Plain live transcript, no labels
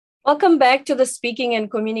Welcome back to the Speaking and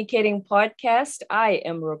Communicating podcast. I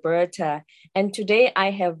am Roberta, and today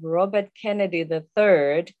I have Robert Kennedy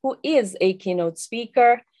III, who is a keynote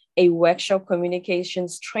speaker, a workshop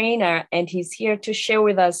communications trainer, and he's here to share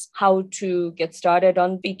with us how to get started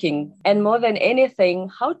on speaking. And more than anything,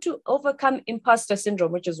 how to overcome imposter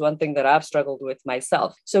syndrome, which is one thing that I've struggled with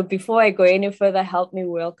myself. So before I go any further, help me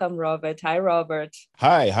welcome Robert. Hi, Robert.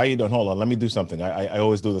 Hi, how you doing? Hold on, let me do something. I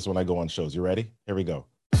always do this when I go on shows. You ready? Here we go.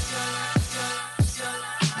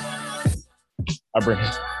 I bring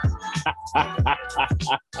it.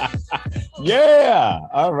 Yeah.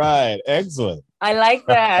 All right. Excellent. I like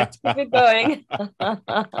that. Keep it going.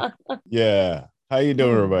 Yeah. How you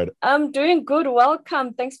doing, Roberta? I'm doing good.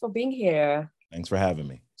 Welcome. Thanks for being here. Thanks for having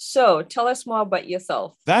me. So tell us more about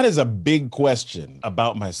yourself. That is a big question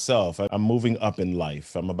about myself. I'm moving up in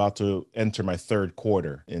life. I'm about to enter my third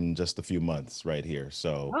quarter in just a few months right here.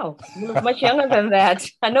 So, oh, you look much younger than that.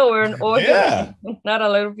 I know we're an older. Yeah. Not a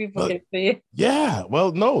lot of people can see. Yeah.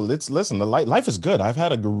 Well, no, listen, the life is good. I've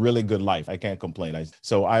had a really good life. I can't complain.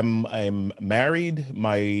 I'm married.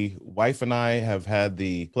 My wife and I have had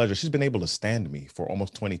the pleasure. She's been able to stand me for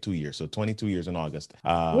almost 22 years. So 22 years in August.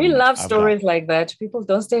 We love stories like that. People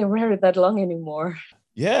don't stay married that long anymore.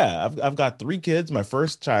 Yeah, I've got 3 kids. My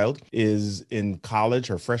first child is in college,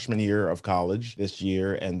 her freshman year of college this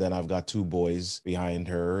year. And then I've got 2 boys behind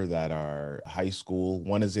her that are high school.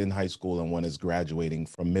 One is in high school and one is graduating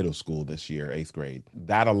from middle school this year, 8th grade.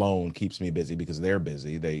 That alone keeps me busy because they're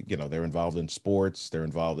busy. They're involved in sports, they're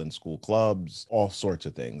involved in school clubs, all sorts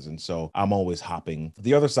of things. And so I'm always hopping.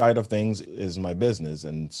 The other side of things is my business.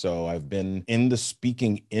 And so I've been in the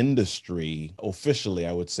speaking industry officially,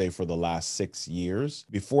 I would say, for the last 6 years.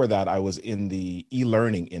 Before that, I was in the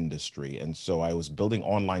e-learning industry. And so I was building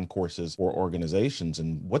online courses for organizations.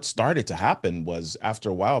 And what started to happen was after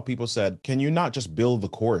a while, people said, can you not just build the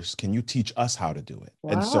course? Can you teach us how to do it?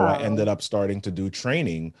 Wow. And so I ended up starting to do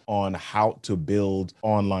training on how to build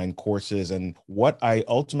online courses. And what I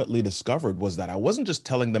ultimately discovered was that I wasn't just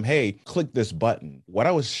telling them, hey, click this button. What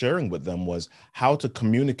I was sharing with them was how to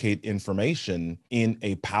communicate information in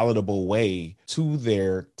a palatable way to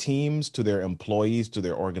their teams, to their employees, to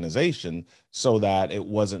their organization, so that it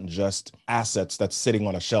wasn't just assets that's sitting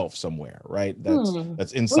on a shelf somewhere, right?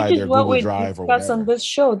 That's inside their Google Drive or whatever. On this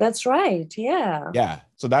show. That's right. Yeah. Yeah.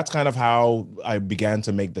 So that's kind of how I began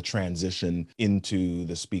to make the transition into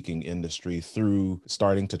the speaking industry through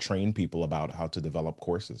starting to train people about how to develop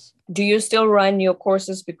courses. Do you still run your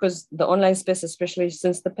courses? Because the online space, especially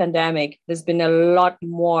since the pandemic, there's been a lot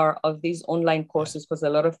more of these online courses because a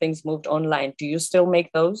lot of things moved online. Do you still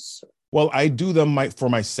make those? Well, I do them for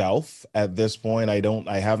myself at this point.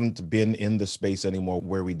 I haven't been in the space anymore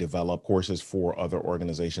where we develop courses for other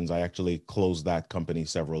organizations. I actually closed that company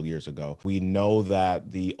several years ago. We know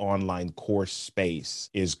that the online course space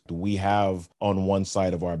we have on one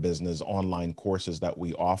side of our business online courses that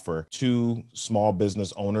we offer to small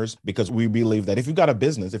business owners, because we believe that if you've got a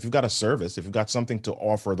business, if you've got a service, if you've got something to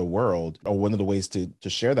offer the world, or one of the ways to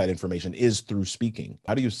share that information is through speaking.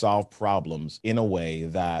 How do you solve problems in a way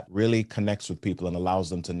that really connects with people and allows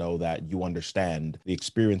them to know that you understand the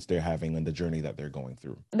experience they're having and the journey that they're going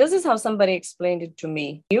through? This is how somebody explained it to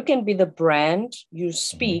me. You can be the brand, you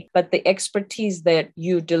speak, but the expertise that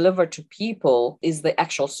you deliver to people is the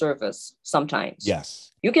actual service sometimes. Yes.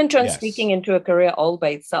 You can turn speaking into a career all by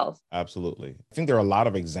itself. Absolutely. I think there are a lot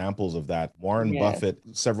of examples of that. Warren Buffett,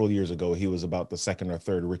 several years ago, he was about the 2nd or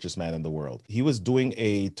 3rd richest man in the world. He was doing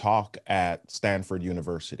a talk at Stanford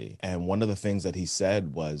University. And one of the things that he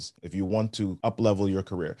said was, if you want to up-level your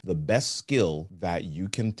career, the best skill that you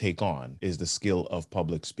can take on is the skill of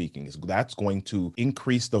public speaking. That's going to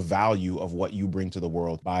increase the value of what you bring to the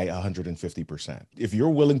world by 150%. If you're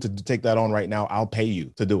willing to take that on right now, I'll pay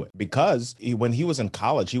you to do it. Because when he was in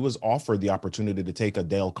college, he was offered the opportunity to take a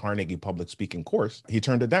Dale Carnegie public speaking course. He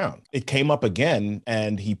turned it down. It came up again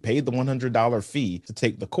and he paid the $100 fee to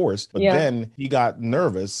take the course. But then he got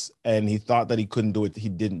nervous and he thought that he couldn't do it. He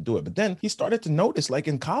didn't do it. But then he started to notice, like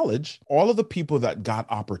in college, all of the people that got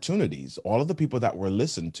opportunities, all of the people that were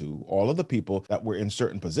listened to, all of the people that were in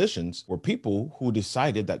certain positions were people who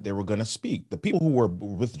decided that they were going to speak. The people who were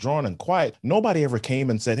withdrawn and quiet, nobody ever came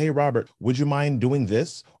and said, hey, Robert, would you mind doing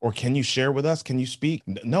this? Or can you share with us? Can you speak?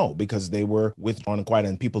 No, because they were withdrawn and quiet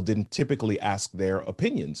and people didn't typically ask their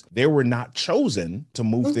opinions. They were not chosen to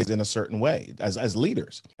move things in a certain way as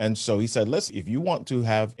leaders. And so he said, listen, if you want to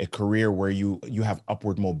have a career where you have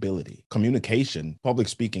upward mobility, communication, public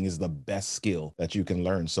speaking is the best skill that you can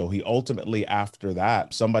learn. So he ultimately, after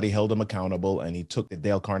that, somebody held him accountable and he took the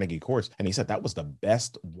Dale Carnegie course. And he said that was the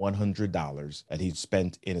best $100 that he'd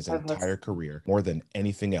spent in his entire career, more than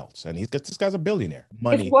anything else. And this guy's a billionaire.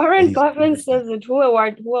 If Warren Buffett says it, who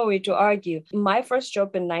are we to argue? My first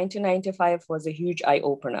job in 1995 was a huge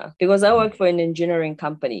eye-opener because I worked for an engineering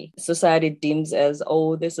company. Society deems as,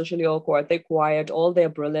 oh, they're socially awkward, they're quiet, all their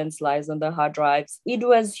brilliance lies on their hard drives. It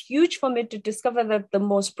was huge for me to discover that the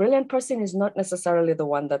most brilliant person is not necessarily the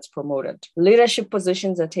one that's promoted. Leadership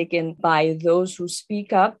positions are taken by those who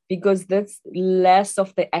speak up because that's less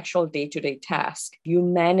of the actual day-to-day task. You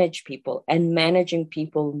manage people, and managing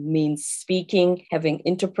people means speaking, having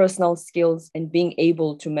interpersonal skills, and being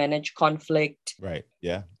able to manage conflict. Right.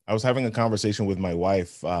 Yeah. I was having a conversation with my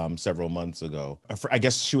wife several months ago. I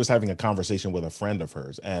guess she was having a conversation with a friend of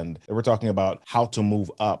hers, and they were talking about how to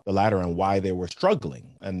move up the ladder and why they were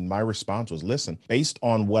struggling. And my response was, listen, based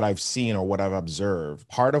on what I've seen or what I've observed,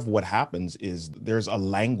 part of what happens is there's a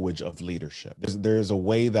language of leadership. There's a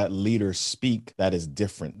way that leaders speak that is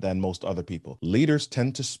different than most other people. Leaders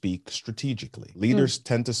tend to speak strategically. Leaders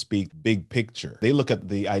tend to speak big picture. They look at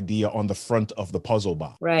the idea on the front of the puzzle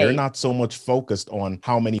box. Right. They're not so much focused on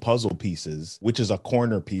how many puzzle pieces, which is a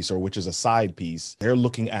corner piece or which is a side piece. They're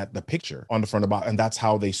looking at the picture on the front of the box, and that's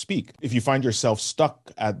how they speak. If you find yourself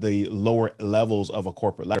stuck at the lower levels of a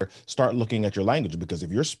corporate ladder, start looking at your language, because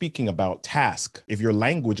if you're speaking about task, if your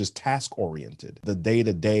language is task oriented, the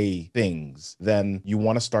day-to-day things, then you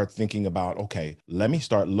want to start thinking about, okay, let me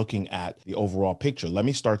start looking at the overall picture. Let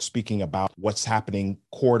me start speaking about what's happening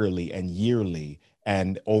quarterly and yearly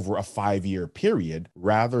and over a 5-year period,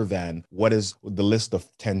 rather than what is the list of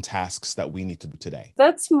 10 tasks that we need to do today.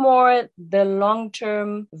 That's more the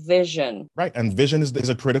long-term vision. Right. And vision is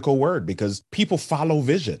a critical word, because people follow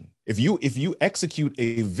vision. If you execute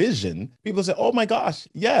a vision, people say, oh my gosh,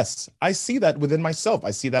 yes, I see that within myself.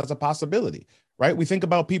 I see that as a possibility. Right? We think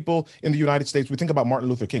about people in the United States. We think about Martin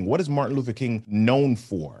Luther King. What is Martin Luther King known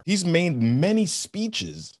for? He's made many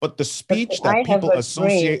speeches, but the speech that people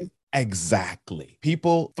associate... Exactly.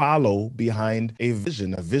 People follow behind a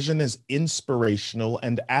vision. A vision is inspirational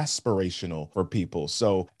and aspirational for people.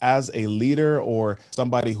 So as a leader or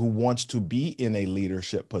somebody who wants to be in a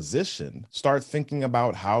leadership position, start thinking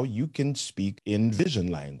about how you can speak in vision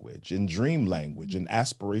language, in dream language, in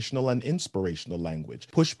aspirational and inspirational language.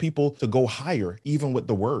 Push people to go higher, even with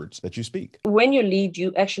the words that you speak. When you lead,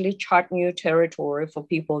 you actually chart new territory for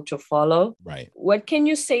people to follow. Right. What can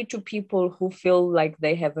you say to people who feel like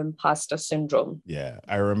they have imposter syndrome? Yeah,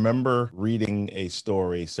 I remember reading a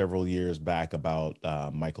story several years back about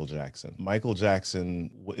Michael Jackson. Michael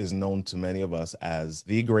Jackson is known to many of us as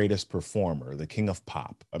the greatest performer, the king of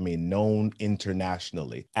pop. I mean, known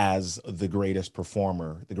internationally as the greatest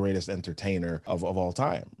performer, the greatest entertainer of all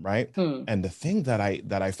time, right? And the thing that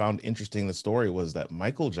I found interesting in the story was that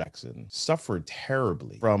Michael Jackson suffered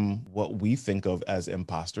terribly from what we think of as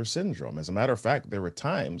imposter syndrome. As a matter of fact, there were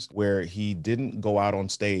times where he didn't go out on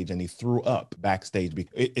stage and he threw up backstage.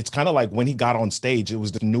 It's kind of like when he got on stage, it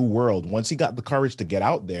was the new world. Once he got the courage to get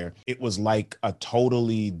out there, it was like a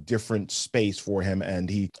totally different space for him, and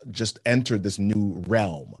he just entered this new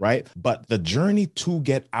realm, right? But the journey to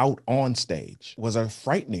get out on stage was a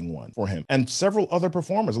frightening one for him. And several other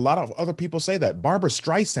performers, a lot of other people say that. Barbra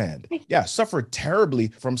Streisand, suffered terribly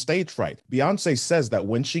from stage fright. Beyonce says that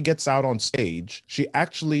when she gets out on stage, she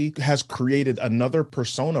actually has created another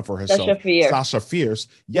persona for herself, Sasha Fierce.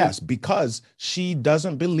 Yes, because she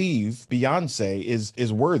doesn't believe Beyonce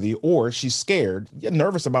is worthy, or she's scared,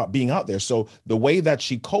 nervous about being out there. So the way that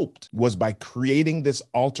she coped was by creating this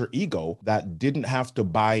alter ego that didn't have to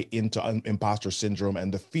buy into imposter syndrome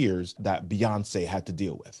and the fears that Beyonce had to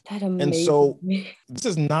deal with. And so this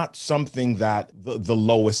is not something that the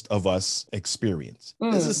lowest of us experience.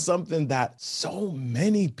 This is something that so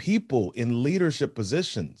many people in leadership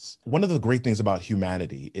positions. One of the great things about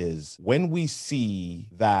humanity is when we see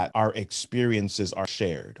that our experiences are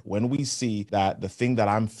shared, when we see that the thing that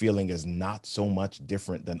I'm feeling is not so much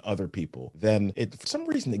different than other people, then for some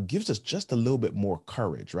reason, it gives us just a little bit more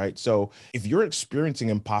courage, right? So if you're experiencing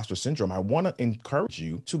imposter syndrome, I want to encourage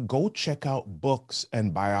you to go check out books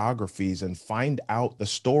and biographies and find out the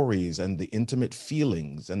stories and the intimate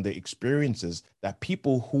feelings and the experiences that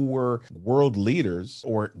people who were world leaders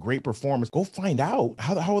or great performers, go find out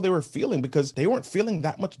how they were feeling, because they weren't feeling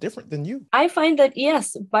that much different than you. I find that,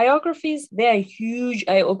 yes, biographies, they are huge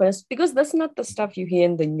eye openers, because that's not the stuff you hear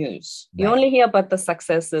in the news. You only hear about the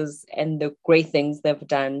successes and the great things they've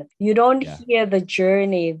done. You don't hear the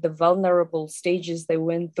journey, the vulnerable stages they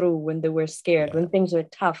went through when they were scared, when things were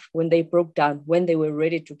tough, when they broke down, when they were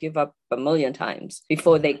ready to give up. a million times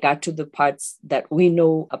before they got to the parts that we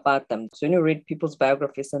know about them. So when you read people's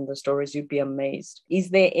biographies and the stories, you'd be amazed. Is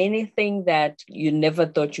there anything that you never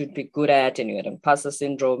thought you'd be good at and you had imposter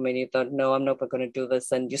syndrome and you thought, no, I'm never going to do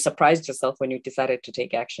this, and you surprised yourself when you decided to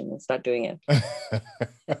take action and start doing it?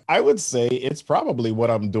 I would say it's probably what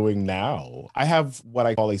I'm doing now. I have what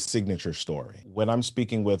I call a signature story. When I'm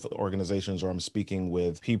speaking with organizations or I'm speaking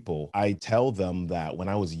with people, I tell them that when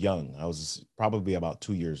I was young, I was probably about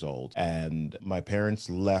 2 years old, and my parents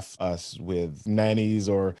left us with nannies,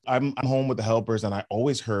 or I'm home with the helpers, and I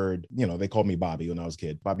always heard, they called me Bobby when I was a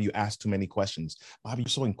kid. Bobby, you ask too many questions. Bobby, you're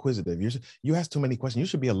so inquisitive. You ask too many questions. You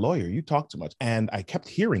should be a lawyer. You talk too much. And I kept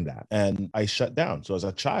hearing that, and I shut down. So as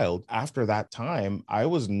a child, after that time, I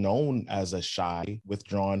was known as a shy,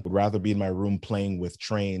 withdrawn, would rather be in my room playing with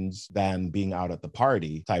trains than being out at the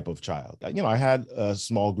party type of child. I had a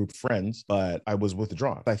small group of friends, but I was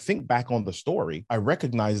withdrawn. I think back on the story, I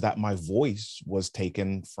recognized that my voice was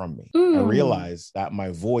taken from me. I realized that my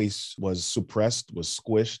voice was suppressed, was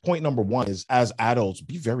squished. Point number one is, as adults,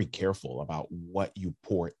 be very careful about what you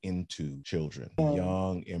pour into children,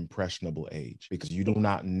 young, impressionable age, because you do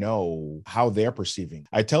not know how they're perceiving.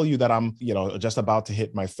 I tell you that I'm, just about to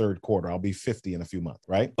hit my third quarter. I'll be 50 in a few months,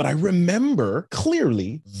 right? But I remember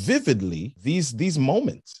clearly, vividly, these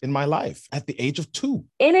moments in my life at the age of 2.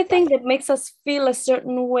 Anything that makes us feel a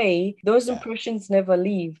certain way, those impressions never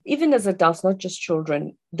leave. Even as adults, not just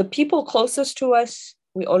children, the people closest to us,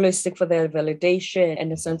 we always seek for their validation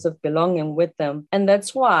and a sense of belonging with them. And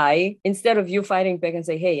that's why instead of you fighting back and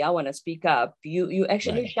say, hey, I want to speak up, you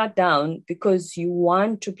actually shut down because you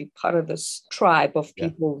want to be part of this tribe of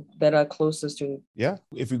people that are closest to you. Yeah.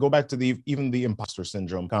 If we go back to even the imposter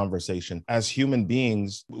syndrome conversation, as human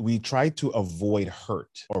beings, we try to avoid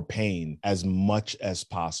hurt or pain as much as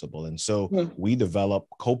possible. And so we develop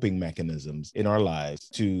coping mechanisms in our lives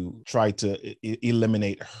to try to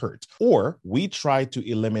eliminate hurt, or we try to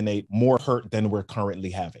eliminate more hurt than we're currently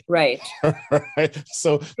having. Right. Right.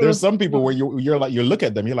 So there's some people where you look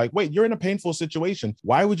at them, you're like, wait, you're in a painful situation.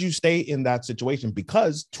 Why would you stay in that situation?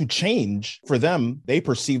 Because to change for them, they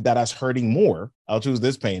perceive that as hurting more. I'll choose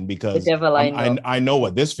this pain because I know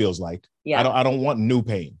what this feels like. Yeah. I don't want new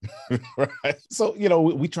pain. Right. So,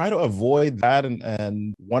 we try to avoid that.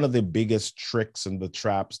 And one of the biggest tricks and the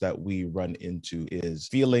traps that we run into is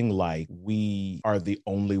feeling like we are the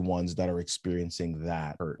only ones that are experiencing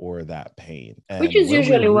that hurt or that pain. And which is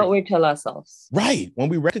usually what we tell ourselves. Right. When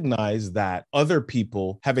we recognize that other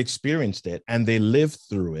people have experienced it and they live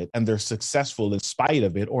through it and they're successful in spite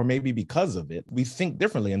of it, or maybe because of it, we think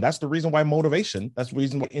differently. And that's the reason why that's the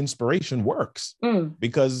reason why inspiration works,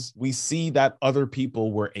 because we see that other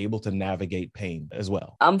people were able to navigate pain as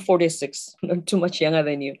well. I'm 46, not too much younger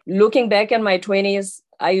than you. Looking back in my 20s,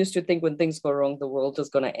 I used to think when things go wrong, the world is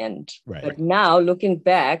going to end. Right. But now looking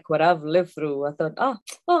back, what I've lived through, I thought,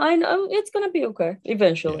 I know it's going to be okay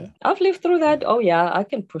eventually. Yeah. I've lived through that. Oh yeah, I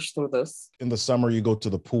can push through this. In the summer, you go to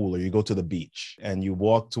the pool or you go to the beach and you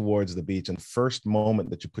walk towards the beach, and the first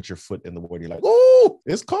moment that you put your foot in the water, you're like, oh,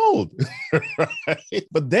 it's cold. Right?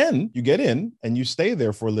 But then you get in and you stay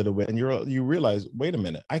there for a little bit and you realize, wait a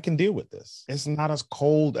minute, I can deal with this. It's not as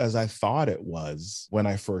cold as I thought it was when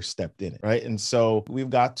I first stepped in it. Right. And so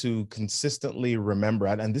we've got to consistently remember,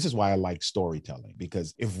 and this is why I like storytelling,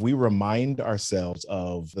 because if we remind ourselves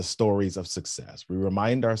of the stories of success, we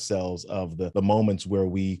remind ourselves of the moments where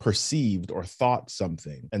we perceived or thought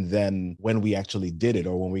something, and then when we actually did it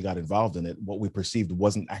or when we got involved in it, what we perceived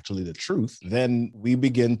wasn't actually the truth, then we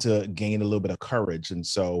begin to gain a little bit of courage. And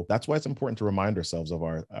so that's why it's important to remind ourselves of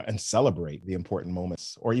and celebrate the important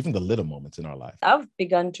moments or even the little moments in our life. I've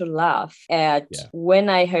begun to laugh at when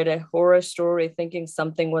I heard a horror story thinking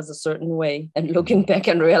something was a certain way and looking back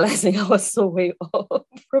and realizing I was so way off.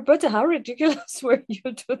 Roberta, how ridiculous were you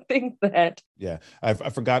to think that? Yeah, I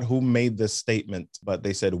forgot who made this statement, but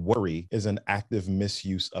they said worry is an active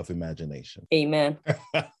misuse of imagination. Amen.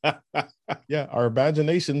 Yeah, our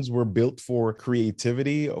imaginations were built for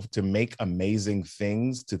creativity, to make amazing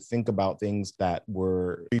things, to think about things that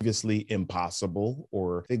were previously impossible,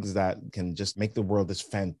 or things that can just make the world this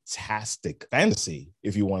fantastic fantasy,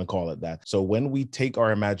 if you want to call it that. So when we take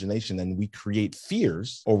our imagination and we create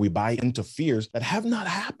fears, or we buy into fears that have not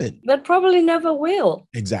happened. That probably never will.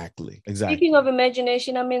 Exactly. Speaking of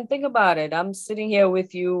imagination, I mean, think about it. I'm sitting here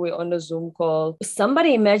with you. We're on a Zoom call.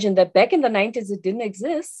 Somebody imagined that back in the 90s, it didn't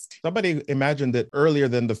exist. Somebody imagined it earlier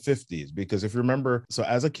than the 50s, because if you remember, so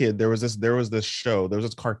as a kid, there was this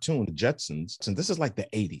cartoon, the Jetsons, and this is like the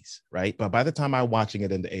 80s, right? But by the time I was watching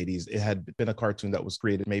it in the 80s, it had been a cartoon that was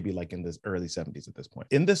created maybe like in the early 70s at this point.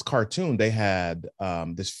 In this cartoon, they had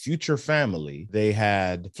this future family. They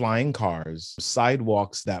had flying cars,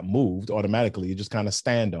 sidewalks that moved automatically. You just kind of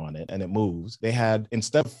stand on it and it moves. They had,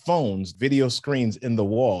 instead of phones, video screens in the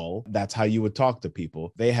wall. That's how you would talk to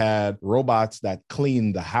people. They had robots that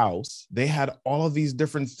clean the house. They had all of these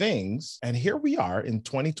different things. And here we are in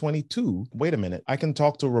 2022. Wait a minute. I can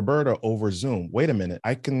talk to Roberta over Zoom. Wait a minute.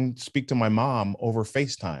 I can speak to my mom over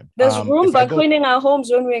FaceTime. There's Roomba cleaning our homes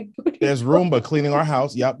when we're There's Roomba cleaning our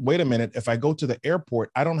house. Yep. Wait a minute. If I go to the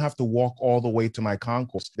airport, I don't have to walk all the way to my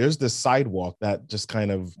concourse. There's this sidewalk that just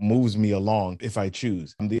kind of moves me along if I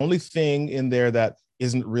choose. And the only thing in there that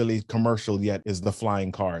isn't really commercial yet is the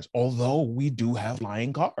flying cars, although we do have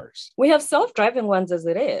flying cars. We have self-driving ones as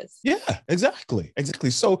it is. Yeah, exactly.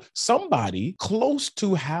 So somebody close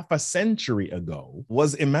to half a century ago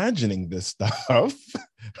was imagining this stuff,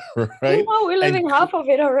 right? Well, we're living half of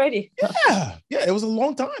it already. Yeah, it was a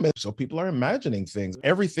long time. So people are imagining things.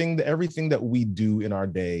 Everything that we do in our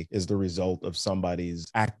day is the result of somebody's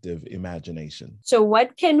active imagination. So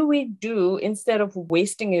what can we do instead of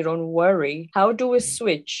wasting it on worry? How do we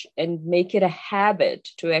switch and make it a habit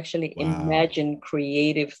to actually imagine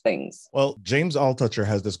creative things? Well, James Altucher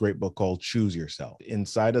has this great book called Choose Yourself.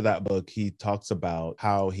 Inside of that book, he talks about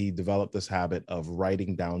how he developed this habit of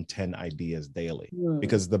writing down 10 ideas daily.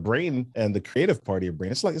 Because the brain and the creative part of your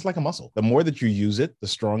brain, it's like a muscle. The more that you use it, the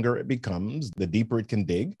stronger it becomes, the deeper it can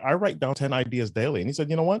dig. I write down 10 ideas daily. And he said,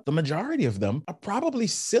 you know what? The majority of them are probably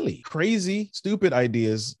silly, crazy, stupid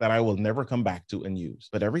ideas that I will never come back to and use.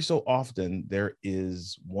 But every so often, there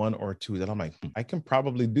is one or two that I'm like, I can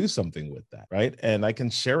probably do something with that, right? And I can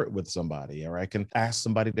share it with somebody, or I can ask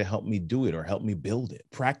somebody to help me do it or help me build it.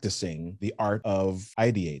 Practicing the art of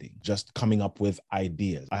ideating, just coming up with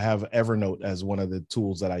ideas. I have Evernote as one of the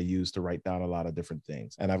tools that I use to write down a lot of different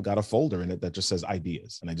things. And I've got a folder in it that just says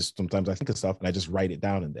ideas. And sometimes I think of stuff and I just write it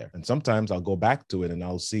down in there. And sometimes I'll go back to it and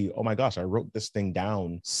I'll see, oh my gosh, I wrote this thing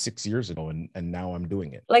down 6 years ago and now I'm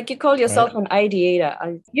doing it. Like you call yourself an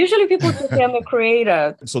ideator. Usually people just say I'm a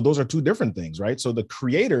creator. So those are two different things, right? So the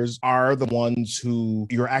creators are the ones who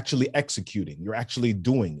you're actually executing. You're actually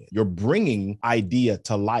doing it. You're bringing idea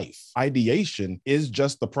to life. Ideation is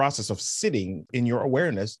just the process of sitting in your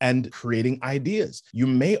awareness and creating ideas. You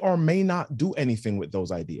may or may not do anything with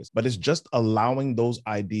those ideas, but it's just allowing those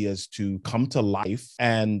ideas to come to life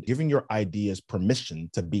and giving your ideas permission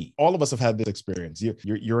to be. All of us have had this experience.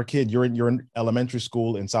 You're a kid, you're in elementary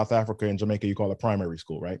school in South Africa. In Jamaica, you call it primary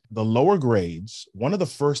school, right? The lower grades, one of the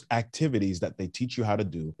first activities that they teach you how to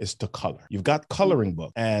do is to color. You've got coloring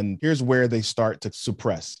book, and here's where they start to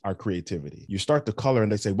suppress our creativity. You start to color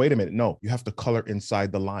and they say, wait a minute, no, you have to color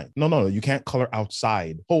inside the line. No, you can't color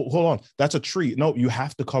outside. Hold on, that's a tree. No, you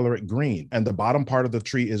have to color it green, and the bottom part of the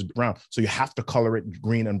tree is brown. So you have to color it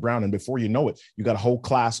green and brown. And before you know it, you got a whole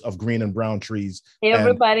class of green and brown trees.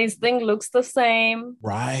 Everybody's thing looks the same.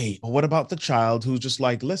 Right. But what about the child who's just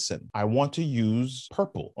like, listen, I want to use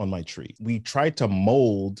purple on my tree. We try to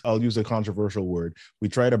mold, I'll use a controversial word, we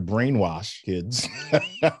try to brainwash kids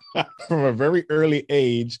from a very early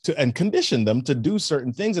age and condition them to do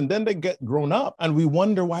certain things. And then they get grown up and we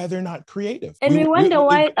wonder why they're not creative. And we wonder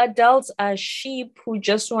why adults are sheep who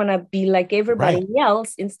just want to be like everybody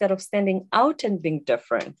else instead of standing out and being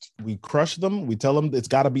different. We crush them. We tell them it's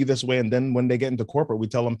got to be this way. And then when they get into corporate, we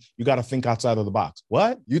tell them, you got to think outside of the box.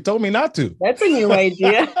 What? You told me not to. That's a new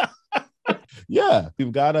idea. Yeah,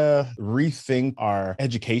 we've got to rethink our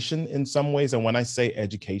education in some ways. And when I say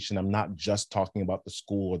education, I'm not just talking about the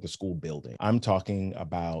school or the school building. I'm talking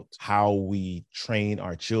about how we train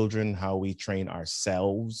our children, how we train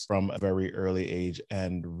ourselves from a very early age,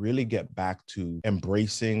 and really get back to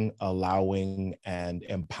embracing, allowing, and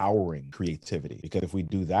empowering creativity. Because if we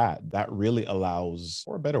do that, that really allows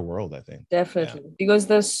for a better world, I think. Definitely. Yeah. Because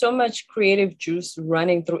there's so much creative juice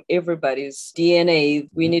running through everybody's DNA.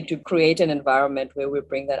 We need to create an environment where we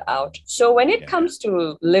bring that out. So when it comes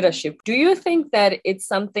to leadership, do you think that it's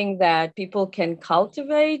something that people can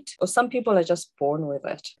cultivate, or some people are just born with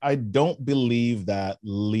it? I don't believe that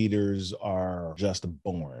leaders are just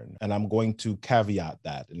born. And I'm going to caveat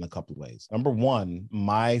that in a couple of ways. Number one,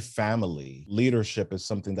 my family leadership is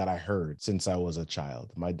something that I heard since I was a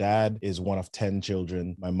child. My dad is one of 10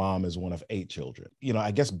 children. My mom is one of 8 children. You know,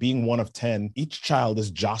 I guess being one of 10, each child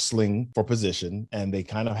is jostling for position and they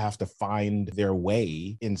kind of have to find their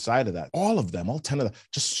way inside of that. All of them, all 10 of them,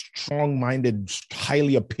 just strong-minded,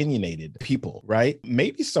 highly opinionated people, right?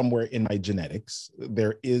 Maybe somewhere in my genetics,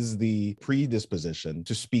 there is the predisposition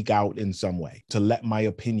to speak out in some way, to let my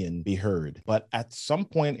opinion be heard. But at some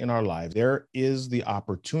point in our lives, there is the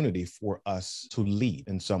opportunity for us to lead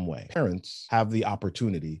in some way. Parents have the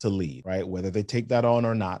opportunity to lead, right? Whether they take that on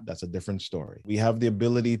or not, that's a different story. We have the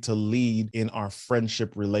ability to lead in our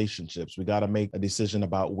friendship relationships. We got to make a decision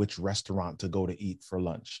about which restaurant to go to eat for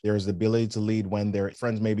lunch. There's the ability to lead when their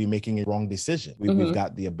friends may be making a wrong decision. We've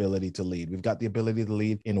got the ability to lead. We've got the ability to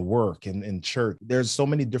lead in work, in church. There's so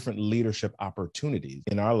many different leadership opportunities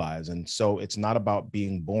in our lives. And so it's not about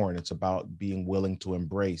being born. It's about being willing to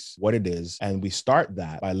embrace what it is. And we start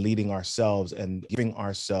that by leading ourselves and giving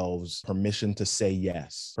ourselves permission to say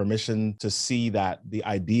yes, permission to see that the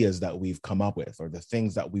ideas that we've come up with or the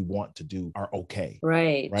things that we want to do are okay.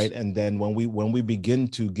 Right. And then when we begin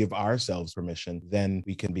to give ourselves permission, then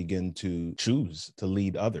we can begin to choose to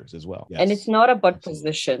lead others as well. Yes. And it's not about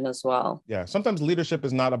position as well. Yeah. Sometimes leadership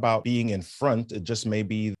is not about being in front. It just may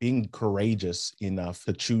be being courageous enough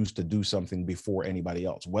to choose to do something before anybody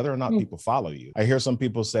else, whether or not people follow you. I hear some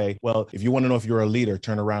people say, well, if you want to know if you're a leader,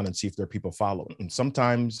 turn around and see if there are people following. And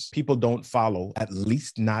sometimes people don't follow, at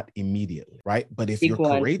least not immediately, right? But if you're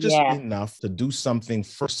courageous enough to do something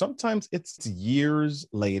first, sometimes it's years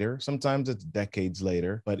later, sometimes it's decades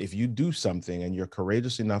later. But if you do something and you're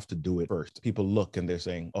courageous enough to do it first, people look and they're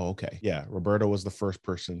saying, oh, okay, yeah, Roberta was the first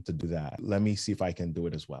person to do that. Let me see if I can do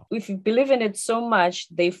it as well. If you believe in it so much,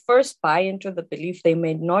 they first buy into the belief. They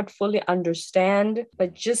may not fully understand,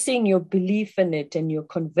 but just seeing your belief in it and your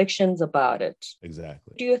convictions about it.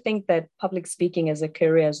 Exactly. Do you think that public speaking as a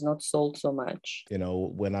career has not sold so much? You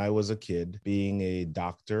know, when I was a kid, being a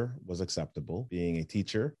doctor was acceptable, being a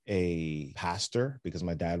teacher, a pastor, because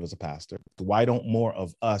my dad was a pastor. Why don't more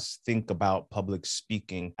of us think about public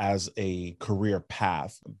speaking as a career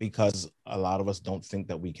path? Because a lot of us don't think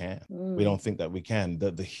that we can. We don't think that we can.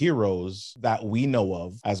 The heroes that we know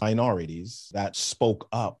of as minorities that spoke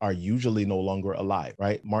up are usually no longer alive,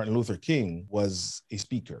 right? Martin Luther King was a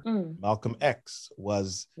speaker. Malcolm X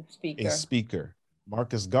was a speaker.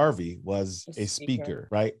 Marcus Garvey was a speaker,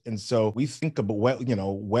 right? And so we think about,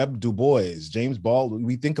 Webb Du Bois, James Baldwin,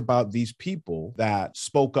 we think about these people that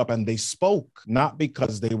spoke up, and they spoke not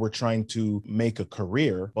because they were trying to make a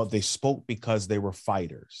career, but they spoke because they were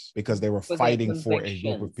fighters, because they were fighting for a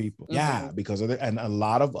group of people. Yeah, because of it. And a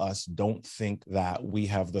lot of us don't think that we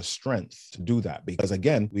have the strength to do that because,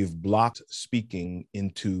 again, we've blocked speaking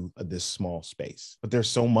into this small space. But there's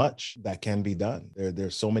so much that can be done.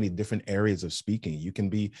 There's so many different areas of speaking. You can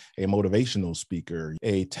be a motivational speaker,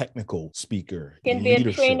 a technical speaker. You can be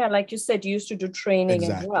a trainer, like you said, you used to do training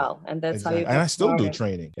as well. And that's how you And I still do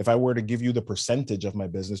training. If I were to give you the percentage of my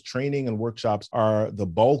business, training and workshops are the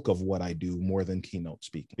bulk of what I do more than keynote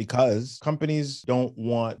speaking, because companies don't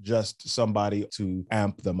want just somebody to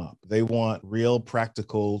amp them up. They want real,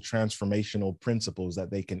 practical, transformational principles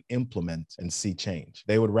that they can implement and see change.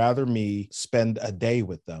 They would rather me spend a day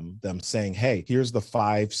with them saying, hey, here's the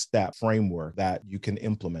 5-step framework that you can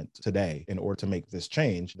implement today in order to make this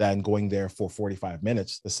change, than going there for 45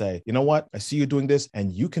 minutes to say, you know what, I see you doing this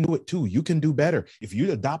and you can do it too. You can do better. If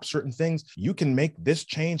you adopt certain things, you can make this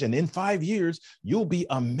change. And in 5 years, you'll be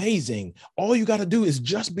amazing. All you got to do is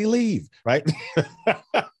just believe, right?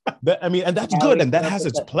 And that's good. And that has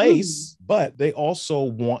its place, but they also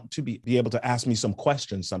want to be able to ask me some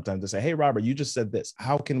questions sometimes to say, hey, Robert, you just said this.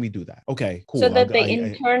 How can we do that? Okay, cool. So that they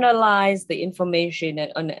internalize the information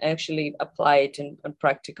and actually apply it in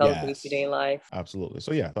practical day-to-day life. Absolutely.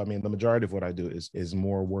 So yeah, the majority of what I do is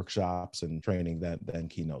more workshops and training than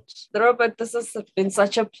keynotes. Robert, this has been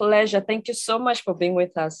such a pleasure. Thank you so much for being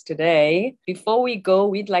with us today. Before we go,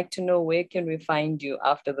 we'd like to know, where can we find you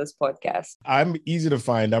after this podcast? I'm easy to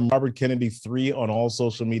find. I'm Robert Kennedy 3 on all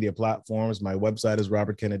social media platforms. My website is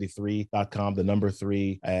robertkennedy3.com, the number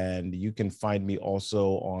 3. And you can find me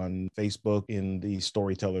also on Facebook in the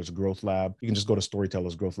Storytellers Growth Lab. You can just go to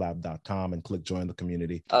storytellersgrowthlab.com and click join the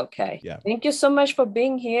community. Okay. Yeah. Thank you so much for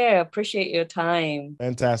being here. Appreciate your time.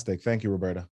 Fantastic. Thank you, Roberta.